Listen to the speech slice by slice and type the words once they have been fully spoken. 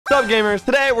What's up, gamers?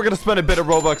 Today, we're going to spend a bit of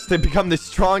Robux to become the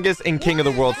strongest and king of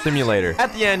the world simulator.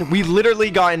 At the end, we literally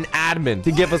got an admin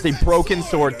to give us a broken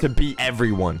sword to beat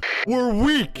everyone. We're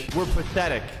weak. We're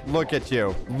pathetic. Look at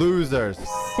you. Losers.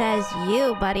 Says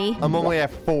you, buddy. I'm only at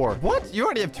 4. What? You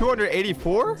already have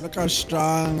 284? Look how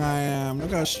strong I am.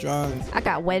 Look how strong. I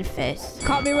got wed fist.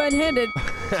 Caught me red-handed.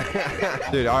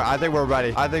 Dude, I think we're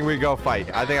ready. I think we go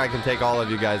fight. I think I can take all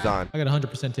of you guys on. I got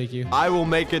 100% take you. I will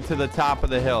make it to the top of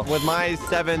the hill. With my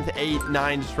 7, 8,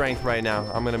 9 strength right now,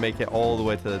 I'm going to make it all the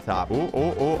way to the top.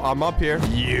 Oh, I'm up here.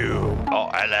 You. Oh,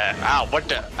 and ow, what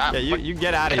the? Yeah, you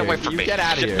get out of here. Get away from me. Get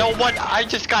out of here. No, what? I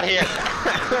just got here.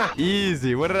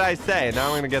 Easy. What did I say? Now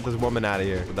I'm going to get this woman out of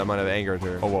here. That might have angered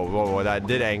her. Oh, whoa. That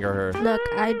did anger her. Look,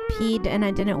 I peed and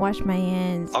I didn't wash my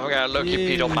hands. Oh my god, look, you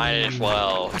peed on mine as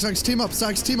well. Sax, team up.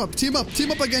 Sax, team up. Team up.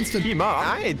 Team up against him. Team up?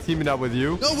 I ain't teaming up with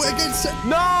you. No, we're against him.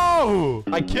 No!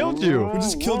 I killed you. We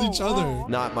just killed each other.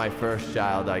 Not my first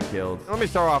child I killed. Let me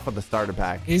start off with the starter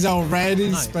pack. He's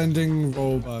already spending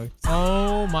Robux.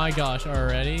 Oh my gosh,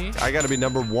 already? I gotta be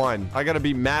number 1. I gotta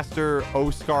be Master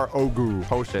Oscar Ogu.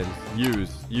 Potions. Use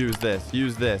this.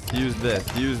 Use this. Use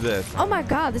this. Use this. Oh my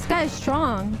god, this guy is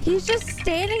strong. He's just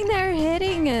standing there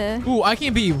hitting it. Ooh, I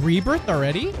can be rebirth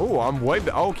already? Oh, I'm way...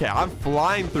 Okay, I'm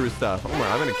flying through stuff. Oh my,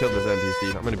 I'm gonna kill this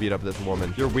NPC. I'm gonna beat up this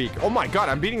woman. You're weak. Oh my god,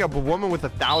 I'm beating up a woman with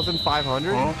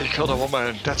 1,500? Oh, he killed a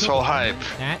woman. That's so hype.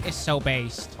 That is so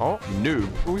based. Oh, noob.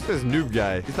 Who's this noob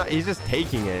guy? He's just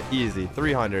taking it. Easy.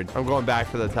 300. I'm going back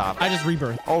to the top. I just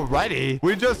rebirth. Already?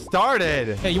 We just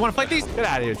started. Hey, you want to fight these? Get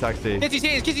out of here, Tuxie. Kiss these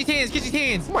hands, kiss these hands, kiss these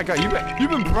hands. Oh my god, you've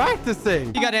been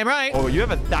practicing. You goddamn right. Oh, you have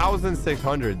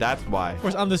 1,600. That's why. Of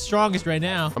course, I'm the strongest right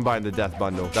now. I'm buying the death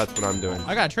bundle. That's what I'm doing.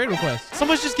 I got a trade request.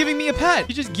 Someone's just giving me a pet.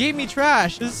 He just gave me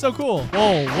trash. This is so cool.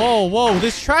 Whoa.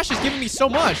 This trash is giving me so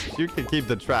much. You can keep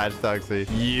the trash, Tuxie.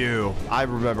 I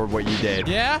remember what you did.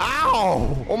 Yeah?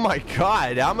 Ow! Oh my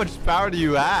god, how much power do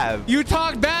you have? You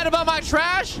talk bad about my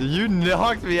trash? You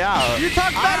knocked me out. You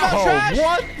talk bad about trash?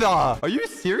 What the? Are you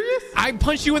serious? I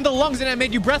punched you in the lungs and I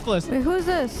made you breathless. Wait, who's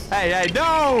this? Hey,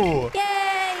 no!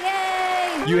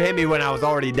 Yay! You hit me when I was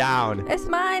already down. It's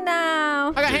mine now.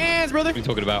 I got hands, brother. What are you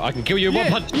talking about? I can kill you in one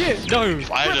punch. Yeah. No.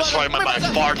 I just saw him with my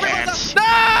fart hands.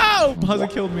 No! Buzzer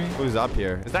killed me. Who's up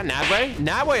here? Is that Nadway?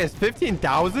 Nadway is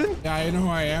 15,000? Yeah, I know who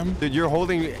I am. Dude, you're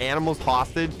holding animals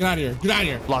hostage? Get out of here. Get out of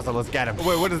here. Blaza, let's get him.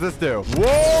 Wait, what does this do?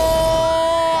 Whoa!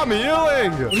 I'm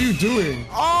healing. What are you doing?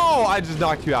 Oh, I just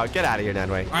knocked you out. Get out of here,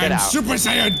 Nadway. Get I'm out. Super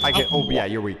Saiyan. I can. Oh, yeah,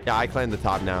 you're weak. Yeah, I claim the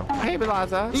top now. Hey,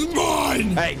 Blaza. It's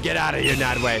mine. Hey, get out of here,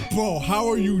 Nadway. Bro, how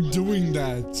are you doing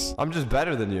that? I'm just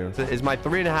better than you. Is my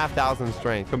 3,500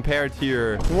 strength compared to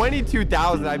your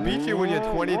 22,000? I beat you when you're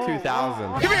 22,000.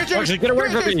 Come here, James. Tuxie, get away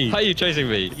from me. How are you chasing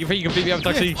me? You think you can beat me up,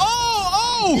 Tuxie? Oh!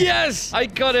 Yes! I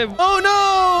got him. Oh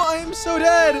no! I am so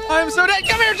dead. I am so dead.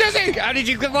 Come here, Juicy. How did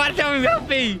you come on? Tell me, help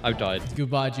me. I've died.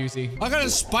 Goodbye, Juicy. I got a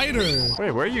spider. Wait,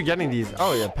 where are you getting these?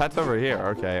 Oh, yeah, pets over here.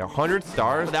 Okay, 100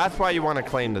 stars. That's why you want to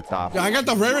claim the top. Yeah, I got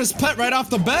the rarest pet right off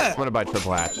the bat. I'm gonna buy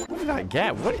triple hatch. What did I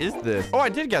get? What is this? Oh, I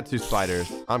did get 2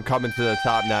 spiders. I'm coming to the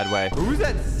top, Nadway. Who's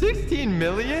at 16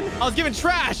 million? I was given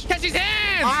trash. Catch these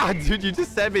hands. Ah, dude, you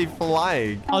just sent me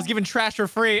flying. I was given trash for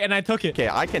free and I took it. Okay,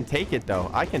 I can take it, though.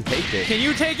 I can take it. Can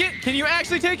you take it? Can you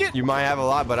actually take it? You might have a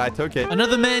lot, but I took it.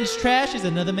 Another man's trash is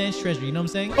another man's treasure. You know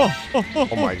what I'm saying?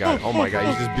 Oh my god. Oh my god.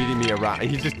 He's just beating me around.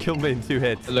 He just killed me in 2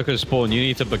 hits. Look at Spawn. You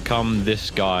need to become this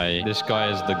guy. This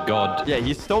guy is the god. Yeah,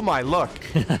 he stole my look.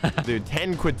 Dude,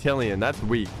 10 quintillion. That's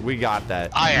weak. We got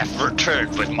that. I have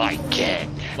returned with my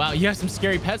gang. Wow, you have some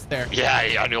scary pets there. Yeah,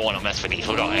 I don't want to mess with these.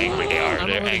 Look how angry they are.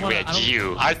 They're angry at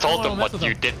you. I told them what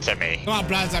you did to me. Come on,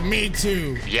 Blaza. Me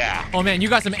too. Yeah. Oh man, you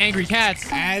got some angry cats.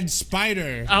 Add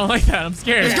spider. I don't like that. I'm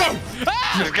scared. Let's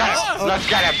go. Let's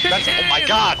get him. Let's get him. Oh my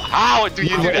god. How do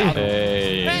you do that?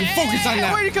 Hey. Focus on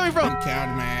that. Where are you coming from?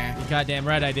 Count, man. Goddamn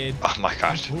right I did. Oh my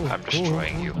gosh. I'm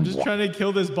destroying you. I'm just trying to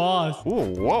kill this boss.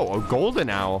 Ooh, whoa, a golden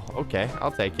owl. Okay,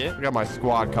 I'll take it. I got my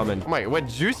squad coming. Wait, what,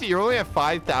 Juicy, you're only at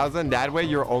 5,000. That way,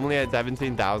 you're only at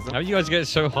 17,000. How you guys get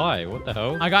so high? What the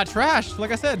hell? I got trashed,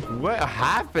 like I said. What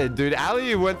happened, dude?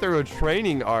 Ali went through a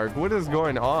training arc. What is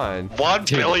going on? 1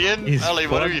 billion? He's Ellie,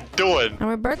 what are you doing? And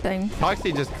we're birthing.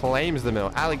 Toxie just claims the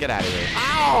mill. Ali, get out of here.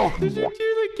 Ow! Did you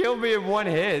really kill me in 1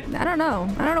 hit? I don't know.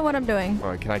 I don't know what I'm doing. All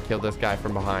right, can I kill this guy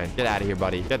from behind? Get out of here,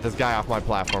 buddy. Get this guy off my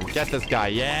platform. Get this guy.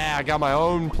 Yeah, I got my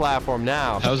own platform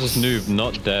now. How's this noob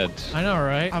not dead? I know,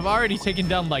 right? I've already taken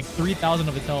down like 3,000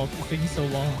 of its health. It's taking so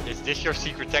long. Is this your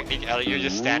secret technique, Ellie? You're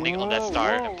just standing on that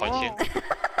star and punching.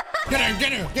 Get her,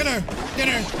 get her, get her, get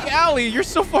her. Allie, you're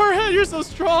so far ahead. You're so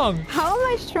strong. How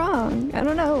am I strong? I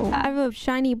don't know. I have a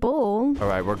shiny bull. All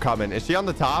right, we're coming. Is she on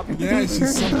the top? Yeah,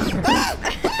 she's so...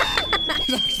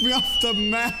 me off the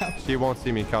map. She won't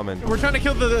see me coming. We're trying to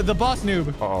kill the boss noob.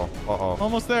 Uh-oh. Uh-oh.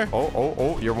 Almost there.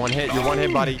 Oh. You're one hit. You're one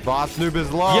hit, buddy. Boss noob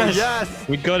is low. Yes.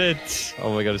 We got it.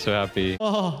 Oh my god, I'm so happy.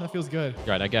 Oh, that feels good.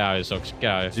 Right, now get out of here, Socks. Get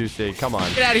out of here. Juicy, come on.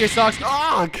 Get out of here, Socks.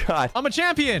 Oh, God. I'm a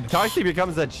champion. Toxie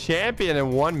becomes a champion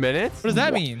in 1 minute? What does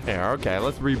that mean? Yeah, okay.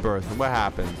 Let's rebirth. What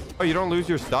happens? Oh, you don't lose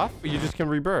your stuff? You just can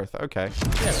rebirth. Okay.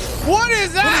 What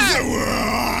is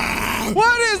that?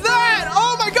 What is that?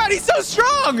 Oh my god, he's so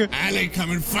strong. Ali, come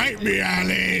and fight me,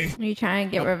 Ali. Are you trying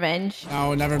to get revenge?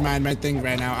 Oh, never mind my thing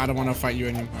right now. I don't want to fight you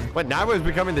anymore. But now is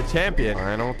becoming the champion.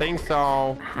 I don't think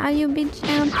so. How you be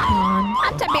champion?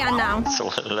 I'm champion now.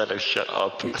 So let her shut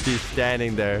up. She's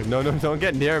standing there. No, don't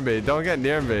get near me. Don't get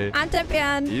near me. I'm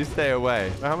champion. You stay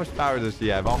away. How much power does she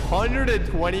have?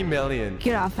 120 million.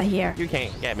 Get off of here. You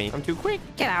can't get me. I'm too quick.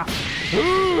 Get out.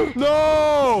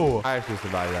 No! I actually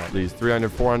survived that. Please,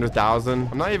 300, 400,000.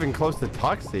 I'm not even close to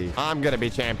Tuxie. I'm gonna be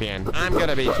champion. I'm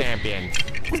gonna be champion.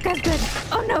 This guy's good.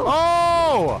 Oh, no.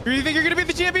 Oh! You think you're gonna be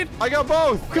the champion? I got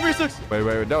both. Come here, Socks.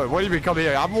 Wait. No, what do you mean come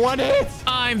here? I'm one hit.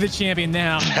 I'm the champion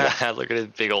now. Look at his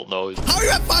big old nose. How are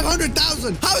you at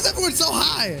 500,000? How is everyone so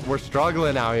high? We're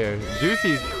struggling out here.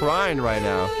 Juicy's crying right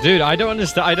now. Dude, I don't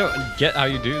understand. I don't get how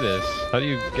you do this. How do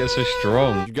you get so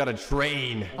strong? You gotta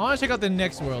train. I want to check out the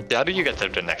next world. How do you get to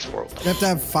the next world? You have to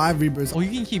have 5 rebirths. Oh,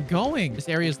 you can keep going. This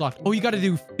area is locked. Oh, you got to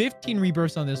do 15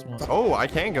 rebirths on this one. Oh, I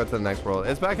can go to the next world.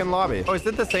 It's back in lobby. Oh, is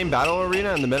it the same battle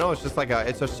arena in the middle? It's just like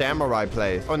it's a samurai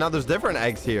place. Oh, now there's different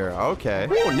eggs here. Okay.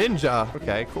 Oh, ninja.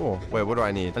 Okay, cool. Wait, what do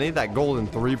I need? I need that golden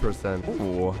 3%.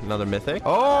 Ooh, another mythic.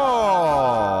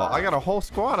 Oh, I got a whole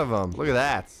squad of them. Look at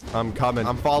that. I'm coming.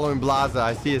 I'm following Blaza.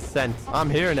 I see his scent. I'm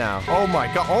here now. Oh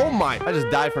my god. Oh my. I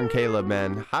just died from Caleb,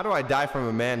 man. How do I die from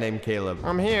a man named Caleb?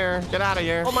 I'm here. Get out of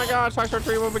here. Oh my god. Shark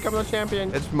Tree will become the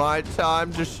champion. It's my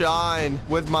time to shine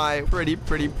with my pretty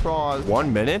paws.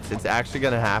 1 minute? It's actually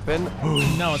gonna happen?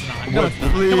 No, it's not. No, What? it's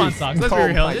not. Please. Come on, Socks. Let's be Oh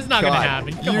real. my It's not going to God.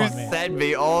 happen. Come you on, man. sent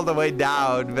me all the way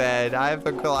down, man. I have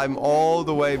to climb all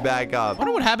the way back up. I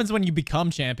wonder what happens when you become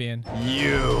champion.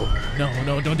 You.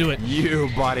 No, don't do it. You,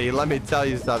 buddy. Let me tell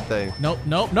you something. Nope.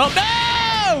 No!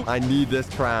 I need this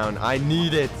crown. I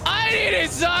need it. I need it,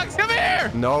 Socks. Come here.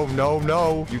 No.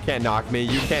 You can't knock me.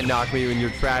 You can't knock me when your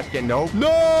trash can. Nope.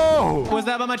 No! What's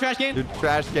that about my trash can? Your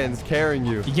trash can's carrying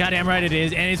you. You goddamn right it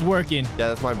is, and it's working. Yeah,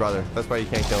 that's my brother. That's why you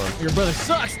can't kill him. Your brother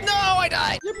sucks. No, I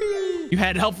died. Yippee. You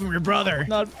had help from your brother.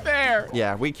 Not fair.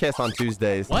 Yeah, we kiss on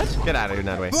Tuesdays. What? Get out of here,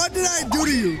 Nedway. What did I do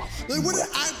to you? Like, what did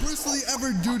I personally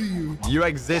ever do to you? You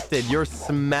existed. Your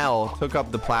smell took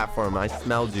up the platform. I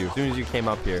smelled you as soon as you came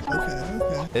up here.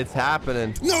 Okay. It's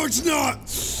happening. No, it's not.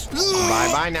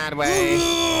 Bye-bye, Nadway.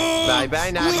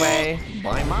 Bye-bye, Nadway.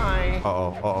 Bye-bye.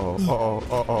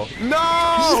 Uh-oh.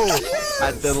 No!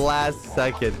 At the last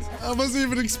second. I wasn't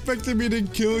even expecting me to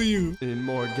kill you. In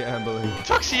more gambling.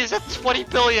 Tuxie is at 20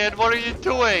 billion. What are you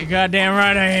doing? Goddamn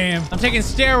right I am. I'm taking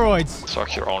steroids.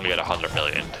 Socks, you're only at 100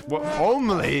 million. Well,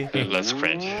 only? Let's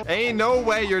cringe. Ain't no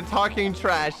way you're talking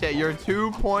trash yet. You're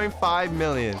 2.5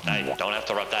 million. Now you don't have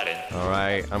to rub that in. All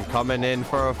right, I'm coming in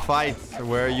for a fight.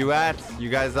 Where are you at? You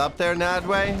guys up there,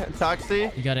 Nadway?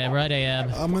 Tuxie? You got it right, I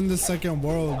am. I'm in the second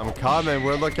world. I'm coming.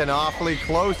 We're looking awfully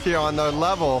close here on the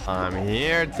level. I'm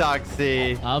here,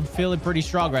 Tuxie. I'm feeling pretty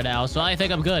strong right now, so I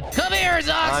think I'm good. Come here,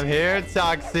 Socks. I'm here,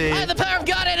 Tuxie. I have the power of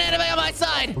God and anime on my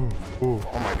side. Ooh,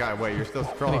 oh my god, wait, you're still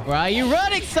strong. Why are you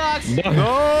running, Socks?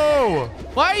 No!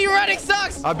 Why are you running,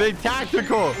 Socks? I'm being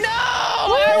tactical. No!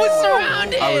 I was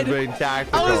surrounded. I was being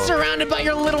tactical. I was surrounded by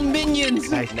your little minions.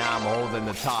 Hey, now I'm holding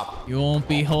the top. You won't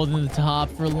be holding the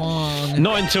top for long.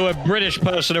 Not until a British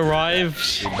person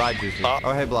arrives. Bye, Juicy.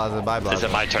 Oh, hey, Blaza. Bye, Is it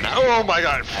Blaza. my turn now? Oh my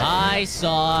god. I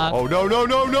saw. Oh, no.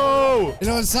 You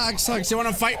know what, Socks? You want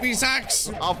to fight me, Socks?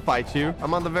 I'll fight you.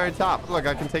 I'm on the very top. Look,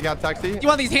 I can take out Tuxie. You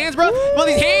want these hands, bro? You want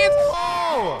these hands?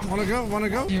 Oh! Wanna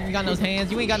go? You ain't got those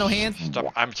hands. You ain't got no hands.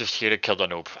 Stop. I'm just here to kill the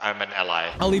noob. I'm an ally.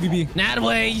 I'll leave you be.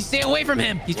 Nadway, you stay away from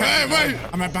him. He's trying. Wait.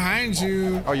 I'm right behind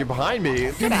you. Oh, you're behind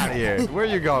me? Get out of here. Where are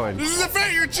you going? This isn't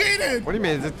fair. You're cheating. What do you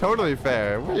mean? It's totally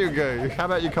fair. Where are you going? How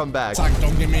about you come back? Socks,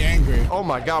 don't get me angry. Oh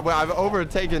my god, well, I've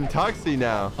overtaken Tuxie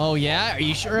now. Oh yeah? Are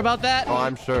you sure about that? Oh,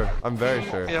 I'm sure. I'm very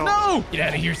sure. No! Get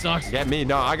out of here, Socks. Get me.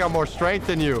 No, I got more strength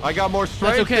than you. I got more That's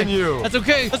strength okay. than you. That's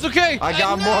okay. That's okay. I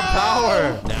got more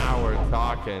power. Now we're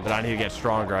talking. But I need to get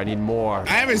stronger. I need more.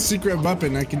 I have a secret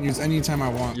weapon I can use anytime I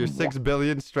want. Your 6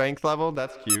 billion strength level?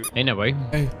 That's cute. Hey, no way.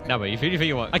 Hey. No way. You think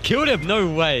you want? I killed him.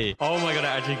 No way. Oh my god,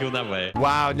 I actually killed that way.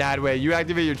 Wow, Nadway, you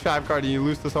activate your trap card and you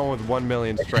lose to someone with 1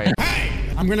 million strength. Hey,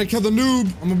 I'm gonna kill the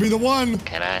noob. I'm gonna be the one.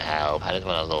 Can I help? I just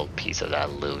want a little piece of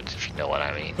that loot, if you know what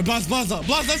I mean. Blast,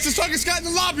 that's the strongest guy in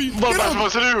the lobby. What am I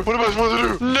supposed to do? What am I supposed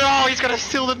to do? No, he's gonna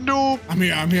steal the noob. I'm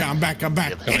here, I'm back.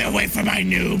 Get away from my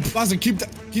noob. Blast,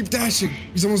 keep dashing.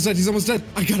 He's almost dead.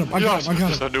 I got him.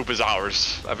 The noob is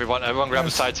ours. Everyone grab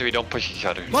a side so we don't push each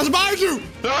other. Blast, behind you.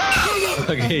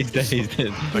 Okay, he's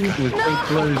dead.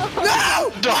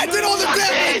 No! I did all the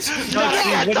damage!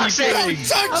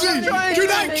 Tuxie! Do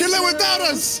not kill it without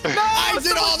us! I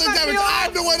did all the damage!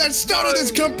 I'm the one that started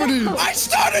this company! I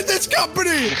started this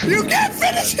company! You can't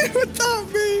finish it without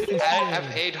me! I have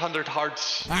 800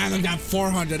 hearts. I only got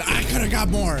 400. I could have got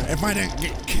more if I didn't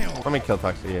get killed. Let me kill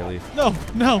Tuxie at least. No.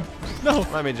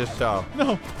 Let me just show.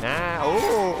 No. Nah.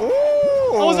 Ooh.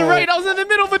 I wasn't right. I was in the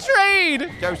middle of a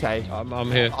trade. Juicy.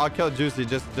 I'm here. I'll kill Juicy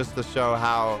just to show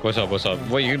how. What's up?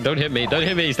 Wait, you don't hit me.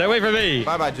 Stay away from me.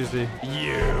 Bye, Juicy.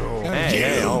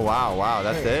 Hey. Oh, wow.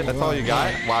 That's it? That's all you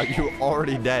got? Wow, you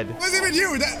already dead. It wasn't even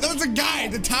you. That was the guy,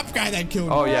 the top guy that killed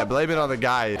me. Oh, yeah. Blame it on the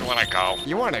guy.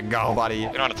 You wanna go, buddy. You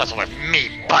don't wanna tussle with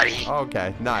me, buddy.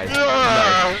 Okay, nice.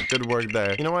 Good work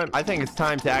there. You know what? I think it's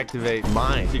time to activate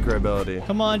my secret ability.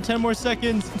 Come on, 10 more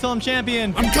seconds until I'm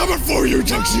champion. I'm coming for you,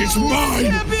 Tuxie. It's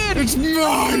mine. Champion. It's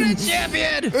mine.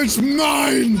 Champion. It's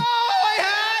mine. Oh, I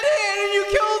had it, and you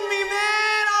killed me,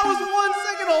 man. I was 1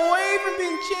 second away from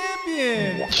being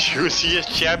champion. Juicy is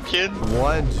champion.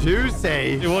 What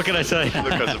Juicy? What can I say?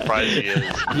 Look how surprised he is.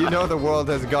 You know the world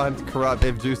has gone corrupt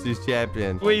if Juicy's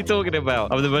champion. What are you talking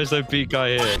about? I'm the most OP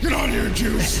guy here. Get on here,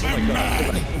 Juice. I'm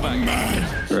mad.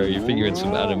 Bro, you think you're in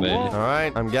some anime? All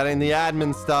right, I'm getting the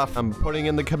admin stuff. I'm putting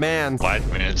in the commands. What?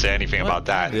 We didn't say anything about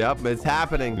that. Yep, it's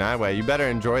happening. Anyway, you better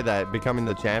enjoy that, becoming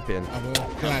the champion. I will.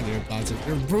 Get on here, Blase.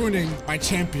 You're ruining my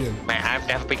champion. Man, I've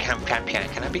never become champion.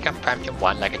 Can I become champion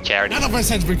one like a charity? None of us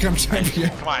has become champion.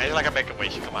 Come on, it's like a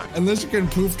make-a-wish. Come on. Unless you can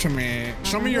prove to me.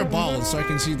 Show me your balls so I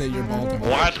can see that you're bald.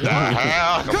 What the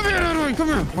hell? Come here, Edwin. Come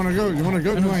here. You wanna go? You wanna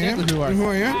go? You know who I am? You know who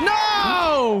I am?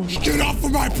 No! Get off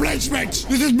of my placement!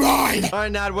 This is mine! All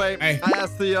right, Nadway. Hey. I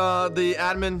asked the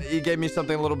admin. He gave me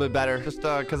something a little bit better, just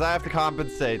because I have to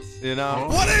compensate. You know.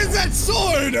 What is that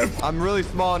sword? I'm really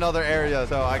small in other areas,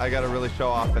 so I gotta really show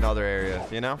off in other areas.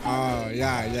 You know. Oh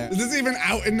yeah. Is this even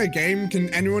out in the game? Can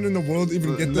anyone in the world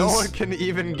even get this? No one can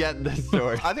even get this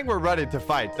sword. I think we're ready to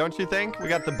fight, don't you think? We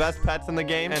got the best pets in the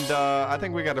game, and I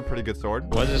think we got a pretty good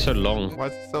sword. Why is it so long? Why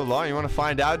is it so long? You want to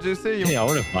find out, Juicy? Yeah, I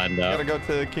want to find out. I gotta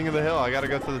go to King of the Hill. I gotta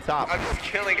go to the top. I'm just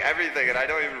killing everything, and I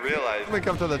don't even realize. Let me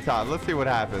come to the top. Let's see what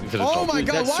happens. Oh my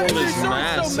god, why is your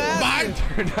sword so My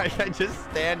turn. I just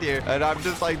stand here, and I'm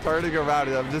just like turning around,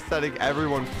 and I'm just setting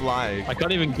everyone flying. I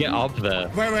can't even get up there.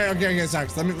 Wait, okay,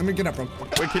 Zax. Let me get up real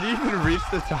quick. Wait, can you even reach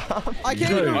the top? I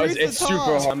can't even reach It's the top.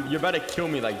 super hard. You're about to kill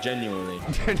me, like, genuinely.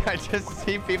 Dude, I just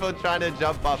see people trying to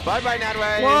jump up. Bye-bye,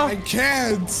 Nadway. I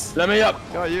can't. Let me up.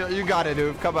 No, you got it,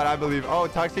 dude. Come on, I believe. Oh,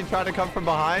 Tuxie trying to come from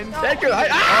behind? Thank you.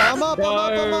 Ah! I'm up.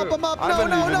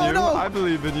 I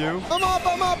believe in you. I'm up. No,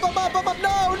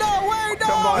 wait, no.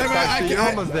 Come on, Wait, Tuxie.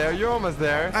 You're almost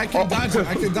there. I can dodge it.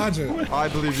 I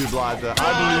believe you, Blaza.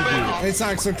 I believe you. Hey,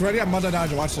 Zax, look ready. I'm mother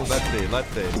dodger. Watch this. Let's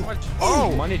see.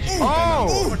 Oh, money did you spend on?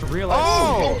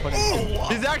 Oh!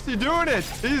 He's actually doing it.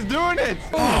 He's doing it.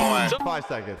 5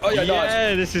 seconds. Oh, yeah, dodge.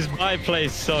 Yeah, this is my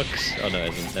place sucks. Oh no,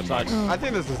 it isn't. Never mind. I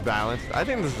think this is balanced. I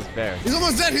think this is fair. He's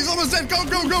almost dead.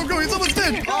 Go. He's almost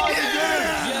dead.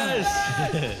 Yes.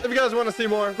 If you guys want to see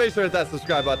more, make sure to hit that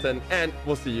subscribe button, and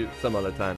we'll see you some other time.